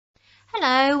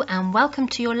Hello and welcome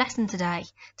to your lesson today.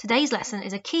 Today's lesson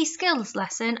is a key skills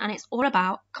lesson and it's all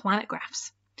about climate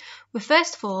graphs. We're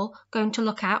first of all going to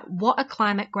look at what a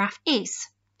climate graph is.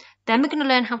 Then we're going to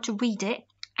learn how to read it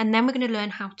and then we're going to learn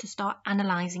how to start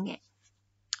analysing it.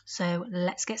 So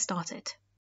let's get started.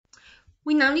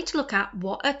 We now need to look at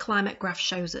what a climate graph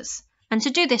shows us. And to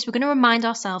do this, we're going to remind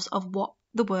ourselves of what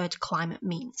the word climate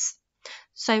means.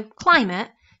 So climate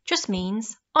just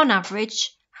means, on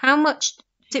average, how much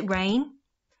does it rain?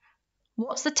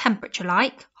 What's the temperature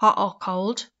like, hot or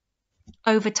cold,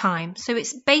 over time? So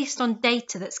it's based on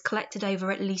data that's collected over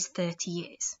at least 30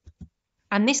 years.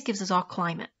 And this gives us our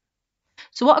climate.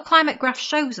 So what a climate graph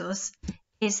shows us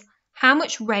is how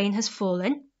much rain has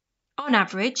fallen, on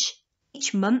average,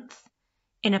 each month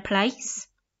in a place,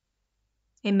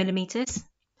 in millimetres.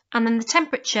 And then the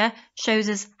temperature shows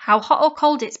us how hot or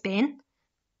cold it's been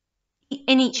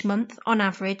in each month, on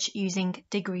average, using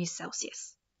degrees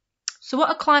Celsius. So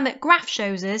what a climate graph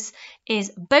shows us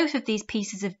is both of these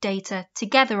pieces of data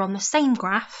together on the same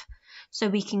graph, so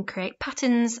we can create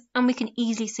patterns and we can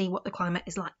easily see what the climate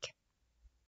is like.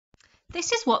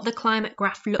 This is what the climate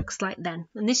graph looks like then,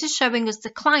 and this is showing us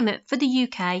the climate for the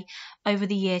UK over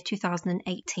the year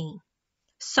 2018.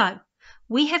 So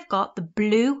we have got the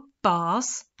blue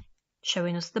bars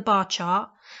showing us the bar chart,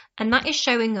 and that is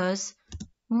showing us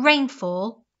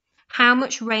rainfall, how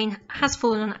much rain has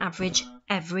fallen on average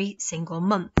every single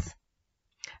month.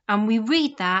 And we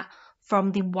read that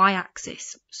from the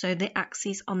y-axis. So the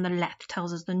axis on the left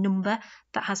tells us the number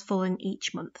that has fallen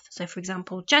each month. So for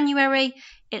example, January,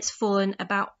 it's fallen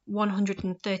about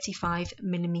 135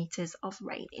 millimetres of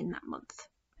rain in that month.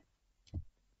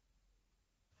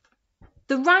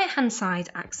 The right-hand side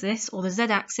axis, or the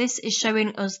z-axis, is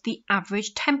showing us the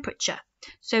average temperature.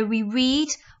 So we read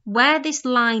where this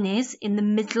line is in the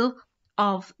middle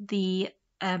of the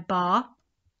bar.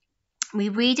 We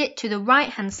read it to the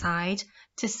right-hand side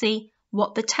to see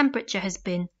what the temperature has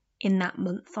been in that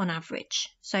month on average.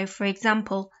 So for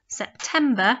example,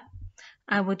 September,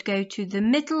 I would go to the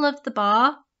middle of the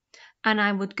bar and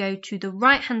I would go to the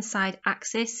right-hand side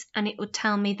axis and it would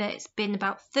tell me that it's been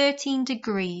about 13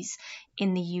 degrees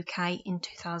in the UK in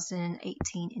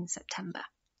 2018 in September.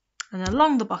 And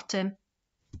along the bottom,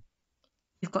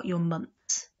 you've got your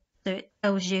months. So it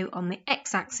tells you on the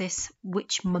x-axis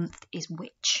which month is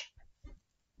which.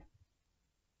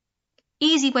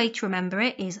 Easy way to remember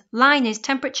it is line is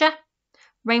temperature,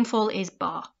 rainfall is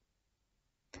bar.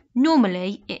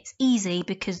 Normally it's easy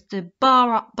because the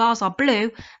bars are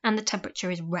blue and the temperature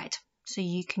is red. So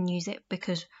you can use it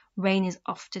because rain is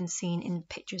often seen in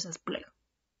pictures as blue.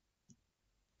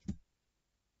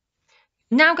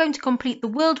 Now going to complete the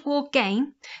World War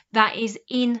game that is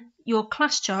in your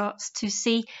class charts to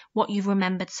see what you've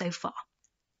remembered so far.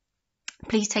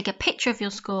 Please take a picture of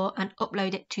your score and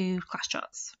upload it to class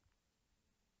charts.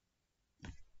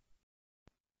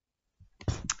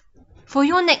 For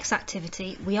your next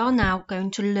activity, we are now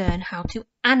going to learn how to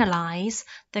analyse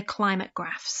the climate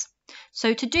graphs.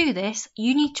 So to do this,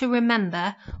 you need to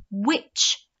remember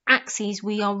which axes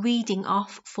we are reading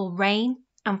off for rain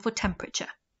and for temperature.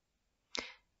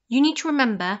 You need to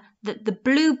remember that the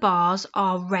blue bars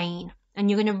are rain, and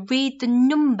you're going to read the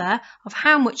number of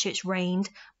how much it's rained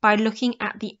by looking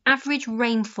at the average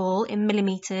rainfall in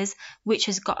millimetres, which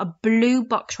has got a blue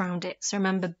box around it. So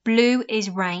remember, blue is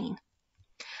rain.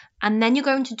 And then you're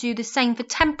going to do the same for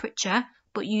temperature,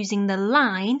 but using the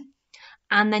line.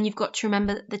 And then you've got to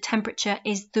remember that the temperature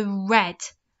is the red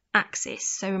axis.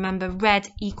 So remember, red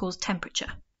equals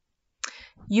temperature.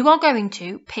 You are going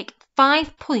to pick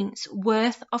 5 points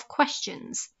worth of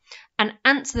questions and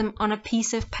answer them on a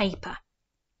piece of paper.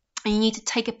 And you need to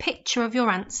take a picture of your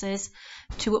answers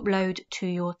to upload to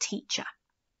your teacher.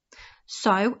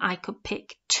 So I could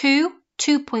pick 2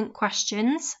 2-point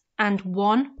questions and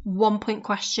 1 1-point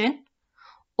question,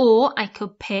 or I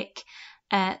could pick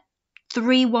 3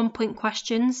 1-point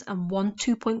questions and 1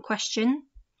 2-point question,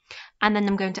 and then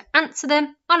I'm going to answer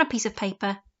them on a piece of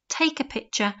paper, take a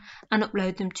picture and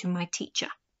upload them to my teacher.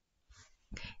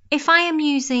 If I am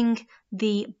using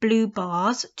the blue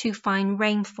bars to find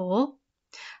rainfall,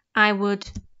 I would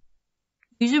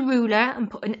use a ruler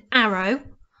and put an arrow,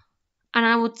 and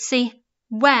I would see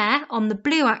where on the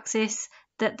blue axis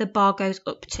that the bar goes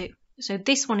up to. So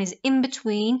this one is in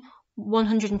between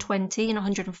 120 and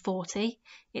 140.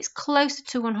 It's closer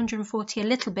to 140 a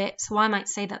little bit, so I might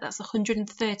say that that's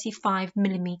 135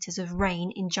 millimetres of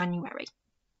rain in January.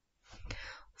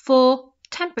 For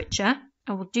temperature,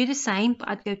 I will do the same, but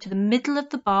I'd go to the middle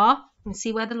of the bar and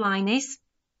see where the line is.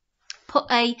 Put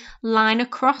a line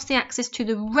across the axis to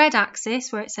the red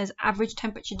axis where it says average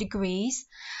temperature degrees,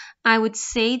 I would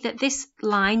see that this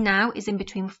line now is in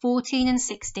between 14 and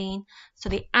 16, so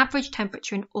the average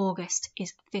temperature in August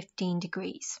is 15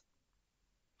 degrees.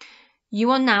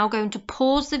 You are now going to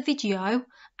pause the video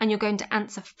and you're going to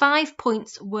answer 5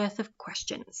 points worth of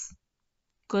questions.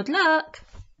 Good luck!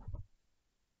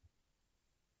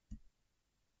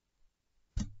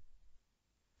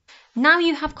 Now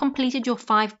you have completed your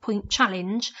 5-point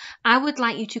challenge, I would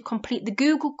like you to complete the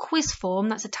Google quiz form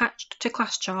that's attached to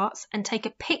class charts and take a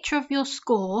picture of your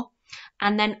score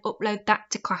and then upload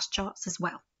that to class charts as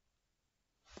well.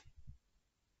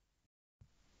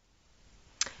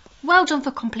 Well done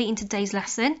for completing today's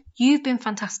lesson. You've been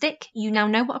fantastic. You now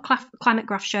know what a climate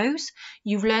graph shows.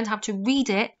 You've learned how to read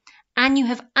it and you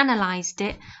have analysed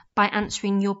it by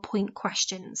answering your point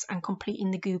questions and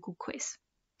completing the Google quiz.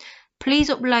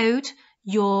 Please upload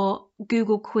your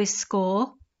Google quiz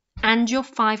score and your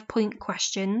 5-point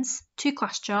questions to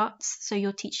class charts so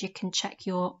your teacher can check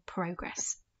your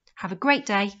progress. Have a great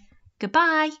day.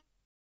 Goodbye.